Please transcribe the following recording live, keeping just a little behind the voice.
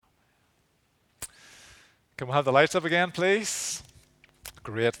Can we have the lights up again, please?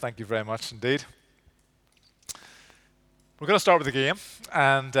 Great, thank you very much indeed. We're going to start with a game,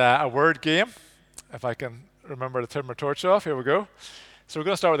 and a word game. If I can remember to turn my torch off, here we go. So we're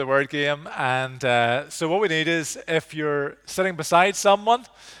going to start with a word game, and so what we need is, if you're sitting beside someone,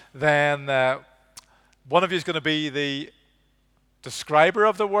 then one of you is going to be the describer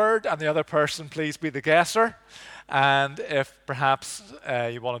of the word, and the other person, please, be the guesser. And if perhaps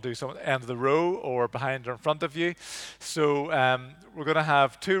you want to do some end of the row or behind or in front of you. So we're going to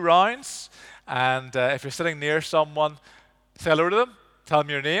have 2 rounds, and if you're sitting near someone, say hello to them, tell them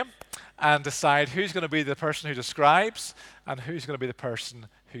your name, and decide who's going to be the person who describes and who's going to be the person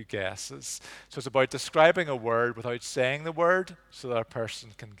who guesses. So it's about describing a word without saying the word so that a person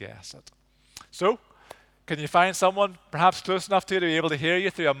can guess it. So, can you find someone perhaps close enough to you to be able to hear you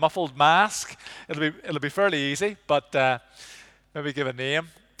through a muffled mask? It'll be fairly easy, but maybe give a name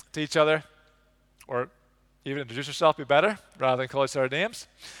to each other, or even introduce yourself be better rather than call each other names,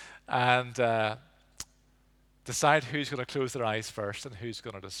 and decide who's going to close their eyes first and who's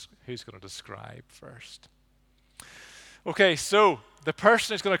going to describe first. Okay, so the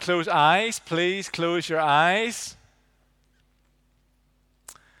person who's going to close eyes, please close your eyes.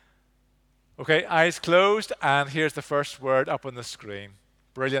 Okay, eyes closed, and here's the first word up on the screen.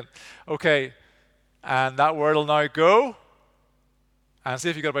 Brilliant. Okay, and that word will now go. And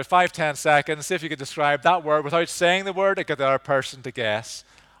see if you've got about 5-10 seconds. See if you can describe that word without saying the word and get the other person to guess.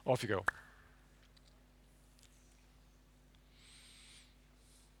 Off you go.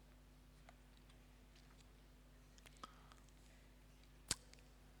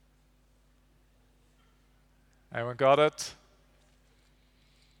 Anyone got it?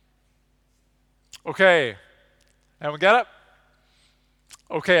 Okay. Anyone get it?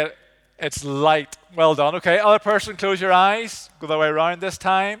 Okay, it's light. Well done. Okay, other person, close your eyes. Go the way around this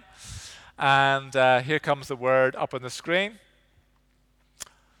time. And here comes the word up on the screen.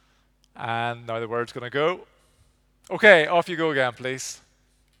 And now the word's going to go. Okay, off you go again, please.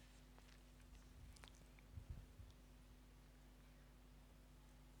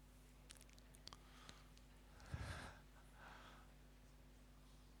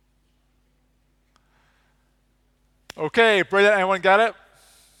 Okay, brilliant. Anyone got it?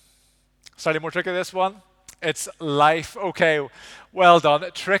 Slightly more tricky, this one. It's life. Okay, well done.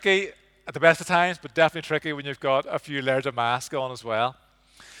 Tricky at the best of times, but definitely tricky when you've got a few layers of mask on as well.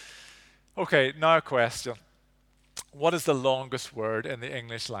 Okay, now a question. What is the longest word in the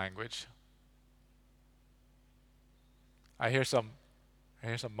English language? I hear some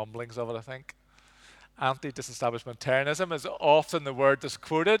mumblings of it, I think. Anti-disestablishmentarianism is often the word that's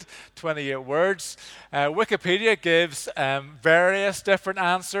quoted, 28 words. Wikipedia gives various different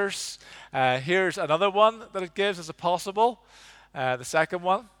answers. Here's another one that it gives as a possible, the second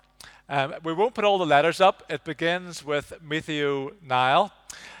one. We won't put all the letters up. It begins with methionine,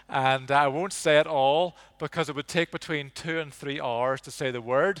 and I won't say it all because it would take between 2 and 3 hours to say the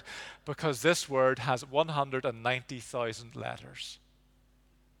word, because this word has 190,000 letters.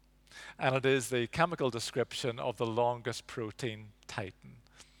 And it is the chemical description of the longest protein, titin.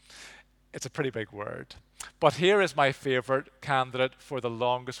 It's a pretty big word. But here is my favorite candidate for the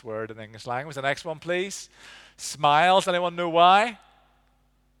longest word in the English language. The next one, please. Smiles. Anyone know why?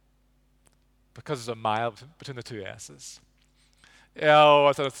 Because there's a mile between the 2 S's. Oh,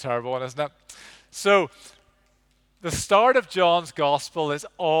 I thought it's a terrible one, isn't it? So, the start of John's Gospel is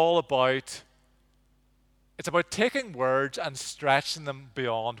all about it's about taking words and stretching them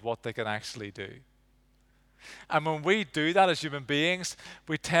beyond what they can actually do. And when we do that as human beings,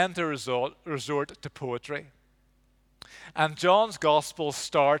 we tend to resort to poetry. And John's Gospel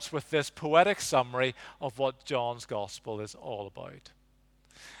starts with this poetic summary of what John's Gospel is all about.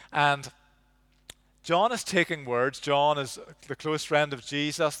 And John is taking words. John is the close friend of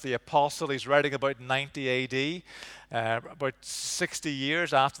Jesus, the apostle. He's writing about 90 AD, about 60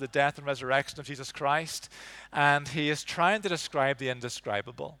 years after the death and resurrection of Jesus Christ. And he is trying to describe the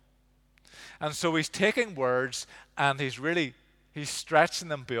indescribable. And so he's taking words and he's stretching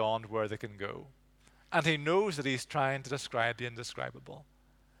them beyond where they can go. And he knows that he's trying to describe the indescribable.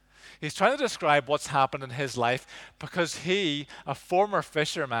 He's trying to describe what's happened in his life because he, a former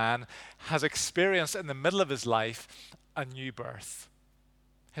fisherman, has experienced in the middle of his life a new birth.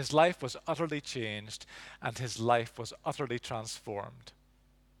 His life was utterly changed and his life was utterly transformed.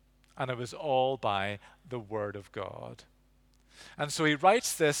 And it was all by the Word of God. And so he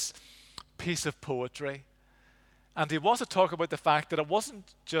writes this piece of poetry, and he wants to talk about the fact that it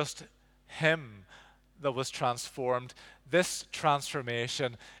wasn't just him that was transformed. This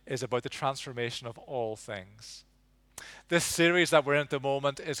transformation is about the transformation of all things. This series that we're in at the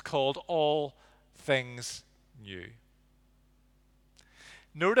moment is called All Things new.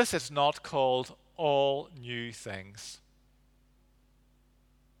 Notice it's not called all new things.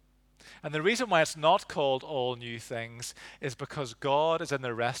 And the reason why it's not called all new things is because God is in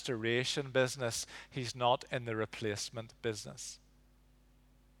the restoration business. He's not in the replacement business.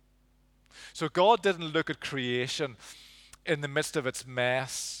 So God didn't look at creation in the midst of its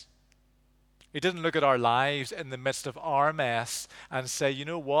mess. He didn't look at our lives in the midst of our mess and say, you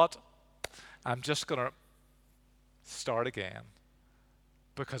know what? I'm just going to start again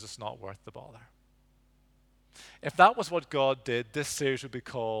because it's not worth the bother. If that was what God did, this series would be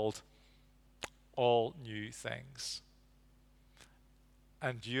called All New Things.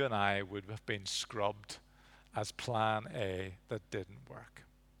 And you and I would have been scrubbed as plan A that didn't work.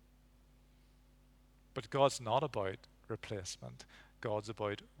 But God's not about replacement. God's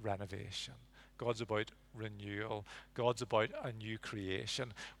about renovation. God's about renewal. God's about a new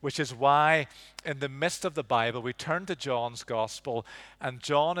creation, which is why in the midst of the Bible, we turn to John's Gospel, and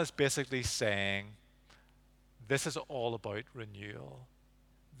John is basically saying, this is all about renewal.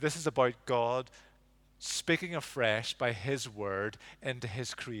 This is about God speaking afresh by His word into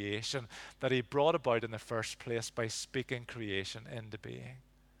His creation that He brought about in the first place by speaking creation into being.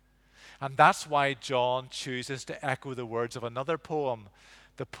 And that's why John chooses to echo the words of another poem,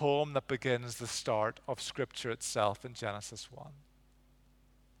 the poem that begins the start of Scripture itself in Genesis 1.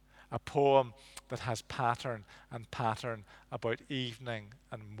 A poem that has pattern and pattern about evening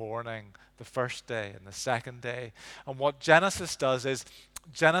and morning, the first day and the second day. And what Genesis does is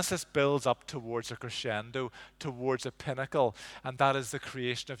Genesis builds up towards a crescendo, towards a pinnacle, and that is the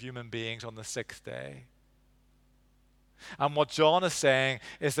creation of human beings on the sixth day. And what John is saying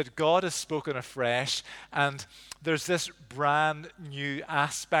is that God has spoken afresh, and there's this brand new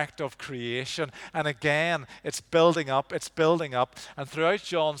aspect of creation. And again, it's building up, and throughout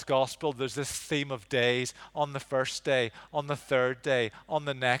John's Gospel, there's this theme of days: on the first day, on the third day, on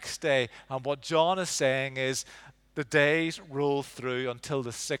the next day. And what John is saying is the days roll through until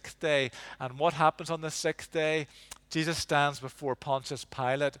the sixth day. And what happens on the sixth day? Jesus stands before Pontius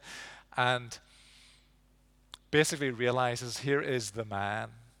Pilate and basically realizes, here is the man.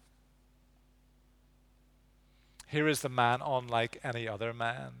 Here is the man unlike any other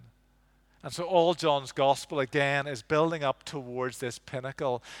man. And so all John's Gospel again is building up towards this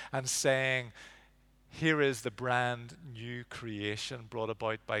pinnacle and saying, here is the brand new creation brought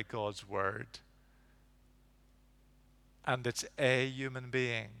about by God's word. And it's a human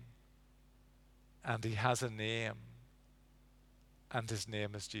being. And he has a name. And his name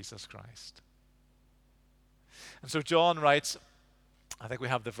is Jesus Christ. And so John writes, I think we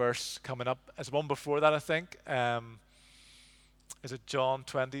have the verse coming up as one before that, I think. Is it John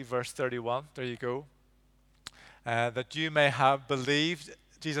 20, verse 31? There you go. That you may have believed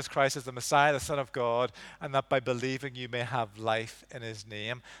Jesus Christ is the Messiah, the Son of God, and that by believing you may have life in his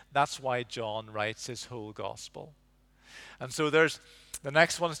name. That's why John writes his whole gospel. And so there's the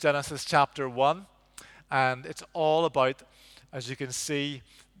next one is Genesis chapter 1, and it's all about, as you can see,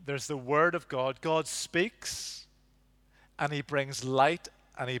 there's the word of God. God speaks, and he brings light,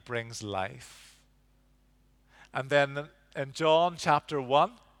 and he brings life. And then in John chapter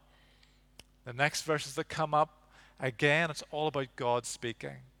 1, the next verses that come up, again, it's all about God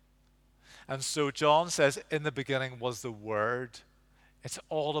speaking. And so John says, in the beginning was the Word. It's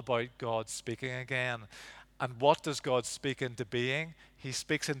all about God speaking again. And what does God speak into being? He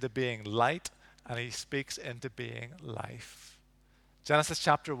speaks into being light, and he speaks into being life. Genesis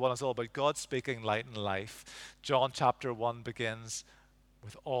chapter 1 is all about God speaking light and life. John chapter 1 begins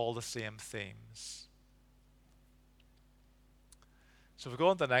with all the same themes. So if we go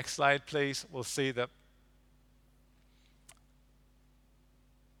on to the next slide, please, we'll see that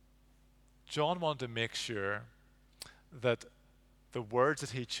John wanted to make sure that the words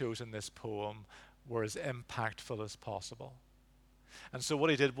that he chose in this poem were as impactful as possible. And so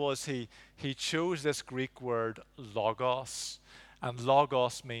what he did was he chose this Greek word logos, and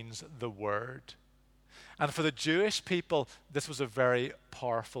logos means the word. And for the Jewish people, this was a very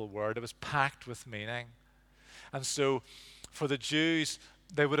powerful word. It was packed with meaning. And so for the Jews,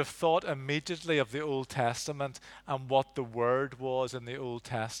 they would have thought immediately of the Old Testament and what the word was in the Old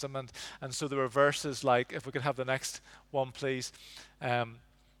Testament. And so there were verses like, if we could have the next one, please.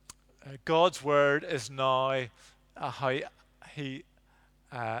 God's word is now how he...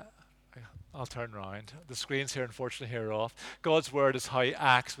 I'll turn around. The screens here, unfortunately, here are off. God's word is how he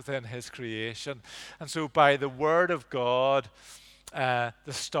acts within his creation. And so by the word of God, the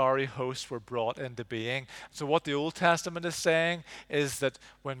starry hosts were brought into being. So what the Old Testament is saying is that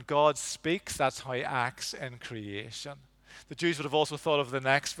when God speaks, that's how he acts in creation. The Jews would have also thought of the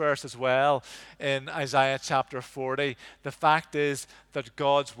next verse as well in Isaiah chapter 40. The fact is that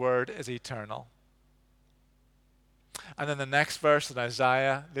God's word is eternal. And then the next verse in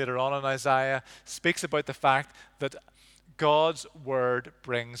Isaiah, later on in Isaiah, speaks about the fact that God's word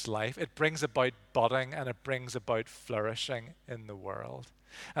brings life. It brings about budding and it brings about flourishing in the world.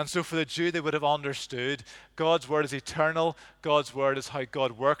 And so for the Jew, they would have understood God's word is eternal. God's word is how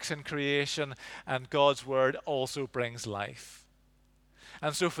God works in creation. And God's word also brings life.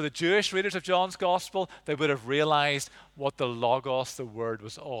 And so for the Jewish readers of John's Gospel, they would have realized what the Logos, the Word,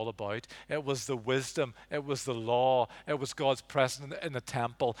 was all about. It was the wisdom. It was the law. It was God's presence in the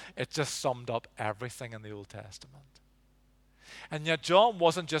temple. It just summed up everything in the Old Testament. And yet John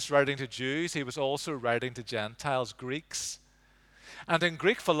wasn't just writing to Jews. He was also writing to Gentiles, Greeks. And in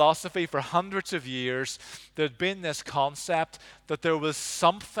Greek philosophy, for hundreds of years, there had been this concept that there was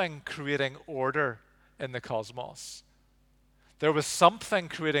something creating order in the cosmos. There was something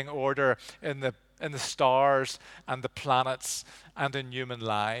creating order in the stars and the planets and in human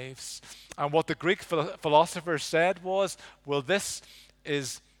lives. And what the Greek philosophers said was, well, it's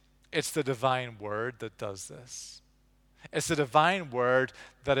the divine word that does this. It's the divine word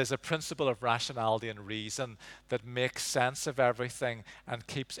that is a principle of rationality and reason that makes sense of everything and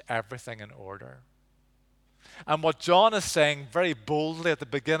keeps everything in order. And what John is saying very boldly at the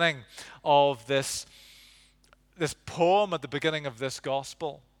beginning of this poem, at the beginning of this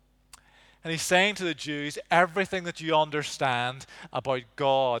gospel, and he's saying to the Jews, everything that you understand about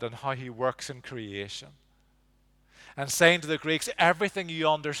God and how he works in creation, and saying to the Greeks, everything you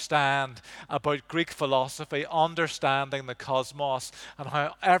understand about Greek philosophy, understanding the cosmos and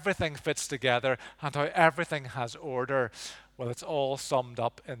how everything fits together and how everything has order, well, it's all summed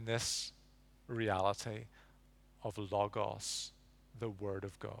up in this reality of Logos, the Word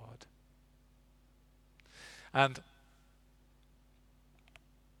of God. And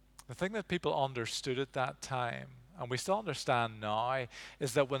the thing that people understood at that time, and we still understand now,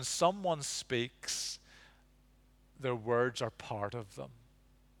 is that when someone speaks, their words are part of them.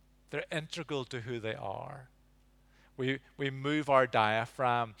 They're integral to who they are. We move our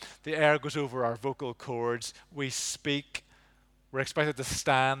diaphragm. The air goes over our vocal cords. We speak. We're expected to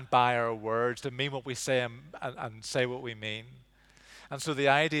stand by our words, to mean what we say and say what we mean. And so the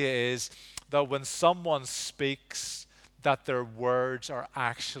idea is that when someone speaks, that their words are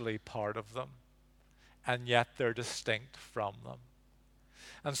actually part of them, and yet they're distinct from them.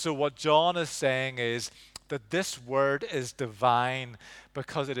 And so what John is saying is that this word is divine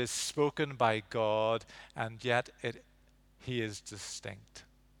because it is spoken by God, and yet he is distinct.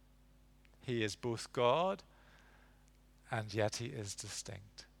 He is both God, and yet he is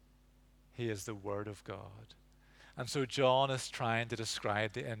distinct. He is the Word of God. And so John is trying to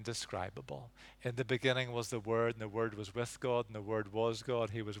describe the indescribable. In the beginning was the Word, and the Word was with God, and the Word was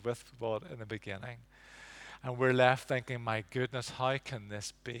God. He was with God in the beginning. And we're left thinking, my goodness, how can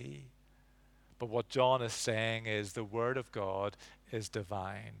this be? But what John is saying is the Word of God is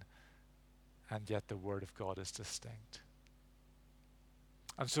divine, and yet the Word of God is distinct.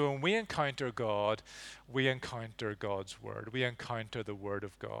 And so when we encounter God, we encounter God's Word. We encounter the Word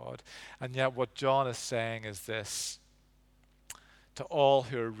of God. And yet what John is saying is this, to all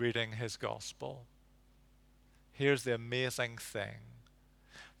who are reading his gospel. Here's the amazing thing.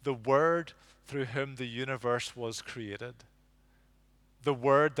 The Word through whom the universe was created, the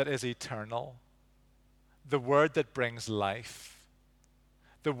Word that is eternal, the Word that brings life,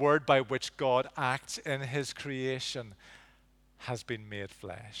 the Word by which God acts in his creation, has been made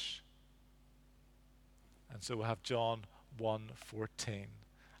flesh. And so we have John 1:14,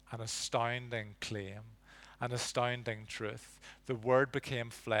 an astounding claim, an astounding truth. The Word became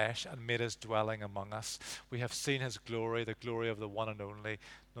flesh and made his dwelling among us. We have seen his glory, the glory of the one and only.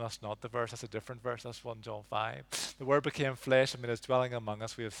 No, that's not the verse, that's a different verse, that's 1 John 5. The Word became flesh and made his dwelling among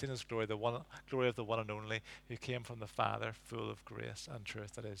us. We have seen his glory, glory of the one and only, who came from the Father, full of grace and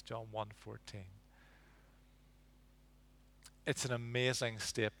truth. That is John 1:14. It's an amazing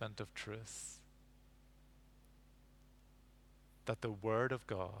statement of truth that the Word of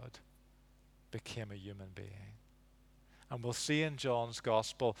God became a human being. And we'll see in John's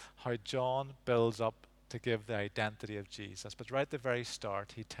Gospel how John builds up to give the identity of Jesus. But right at the very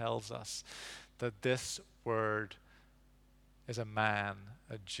start, he tells us that this Word is a man,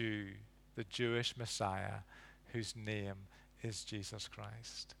 a Jew, the Jewish Messiah, whose name is Jesus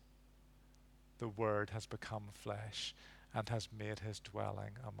Christ. The Word has become flesh and has made his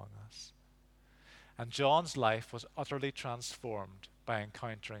dwelling among us. And John's life was utterly transformed by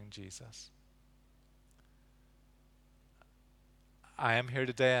encountering Jesus. I am here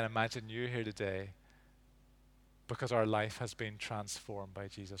today, and imagine you're here today because our life has been transformed by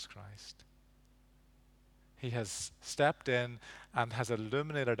Jesus Christ. He has stepped in and has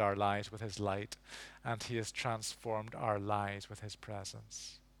illuminated our lives with his light, and he has transformed our lives with his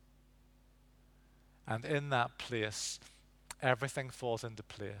presence. And in that place, everything falls into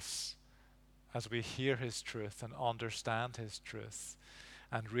place as we hear his truth and understand his truth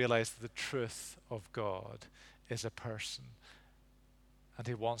and realize that the truth of God is a person, and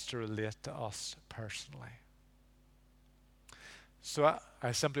he wants to relate to us personally. So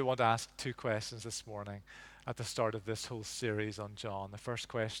I simply want to ask two questions this morning at the start of this whole series on John. The first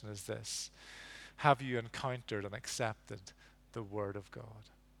question is this: have you encountered and accepted the Word of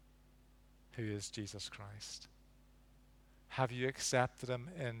God, who is Jesus Christ? Have you accepted him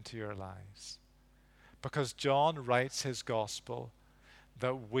into your lives? Because John writes his gospel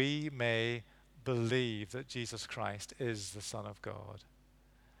that we may believe that Jesus Christ is the Son of God,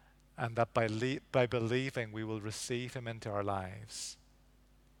 and that by believing we will receive him into our lives,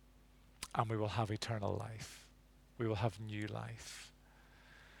 and we will have eternal life. We will have new life.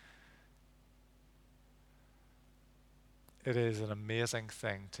 It is an amazing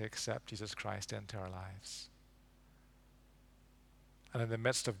thing to accept Jesus Christ into our lives. And in the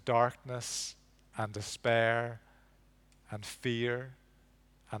midst of darkness and despair and fear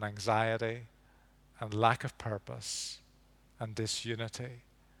and anxiety and lack of purpose and disunity,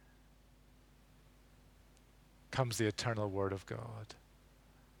 comes the eternal Word of God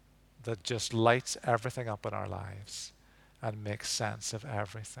that just lights everything up in our lives and makes sense of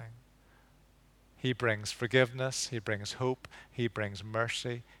everything. He brings forgiveness, he brings hope, he brings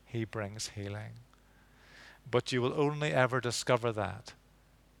mercy, he brings healing. But you will only ever discover that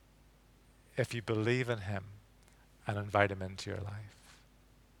if you believe in him and invite him into your life.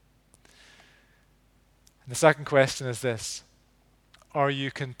 And the second question is this: are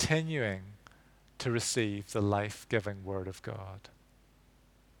you continuing to receive the life-giving Word of God?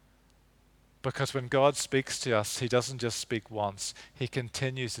 Because when God speaks to us, he doesn't just speak once. He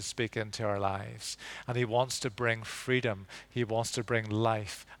continues to speak into our lives. And he wants to bring freedom. He wants to bring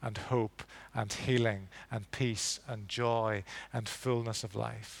life and hope and healing and peace and joy and fullness of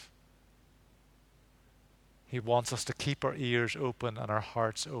life. He wants us to keep our ears open and our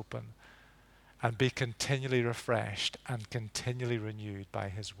hearts open and be continually refreshed and continually renewed by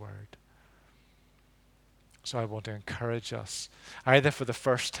his Word. So I want to encourage us, either for the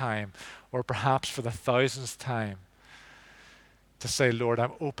first time or perhaps for the 1000th time, to say, Lord,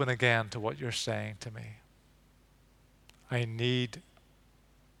 I'm open again to what you're saying to me. I need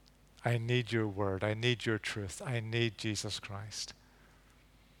your Word. I need your truth. I need Jesus Christ.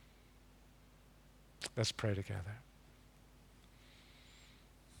 Let's pray together.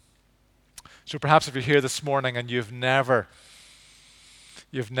 So perhaps if you're here this morning and you've never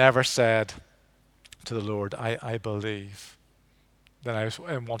said to the Lord, I believe, then I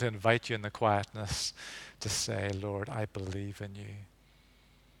want to invite you in the quietness to say, Lord, I believe in you.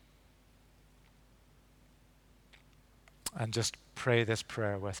 And just pray this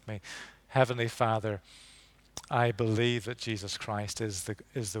prayer with me. Heavenly Father, I believe that Jesus Christ is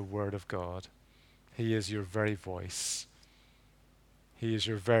the Word of God. He is your very voice. He is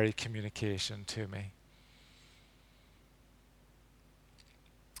your very communication to me.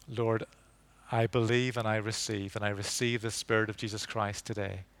 Lord, I believe and I receive the Spirit of Jesus Christ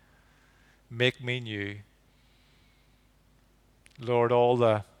today. Make me new. Lord, all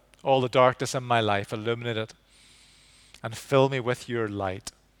the darkness in my life, illuminate it and fill me with your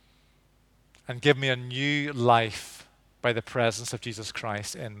light and give me a new life by the presence of Jesus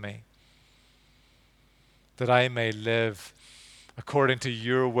Christ in me, that I may live according to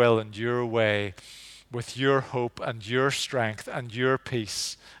your will and your way, with your hope and your strength and your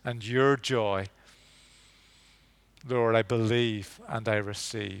peace and your joy. Lord, I believe and I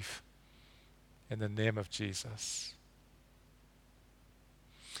receive in the name of Jesus.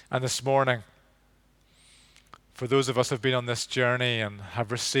 And this morning, for those of us who have been on this journey and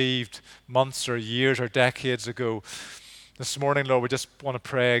have received months or years or decades ago, this morning, Lord, we just want to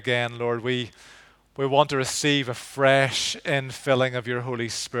pray again, Lord. We want to receive a fresh infilling of your Holy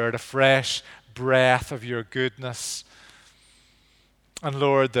Spirit, a fresh breath of your goodness. And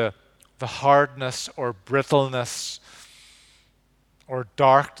Lord, the hardness or brittleness or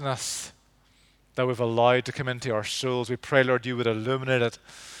darkness that we've allowed to come into our souls, we pray, Lord, you would illuminate it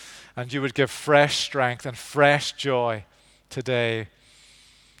and you would give fresh strength and fresh joy today.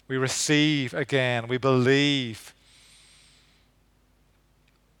 We receive again, we believe.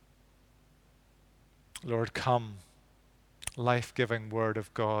 Lord, come, life-giving Word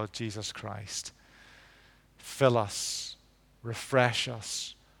of God, Jesus Christ. Fill us, refresh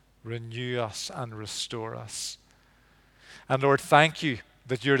us, renew us, and restore us. And Lord, thank you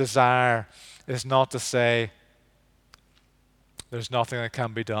that your desire is not to say there's nothing that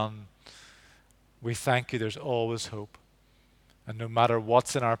can be done. We thank you there's always hope. And no matter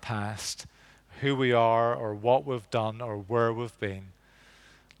what's in our past, who we are or what we've done or where we've been,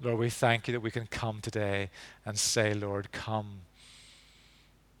 Lord, we thank you that we can come today and say, Lord, come,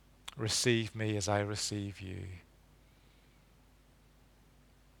 receive me as I receive you.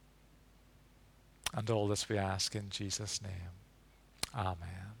 And all this we ask in Jesus' name.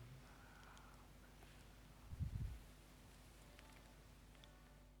 Amen.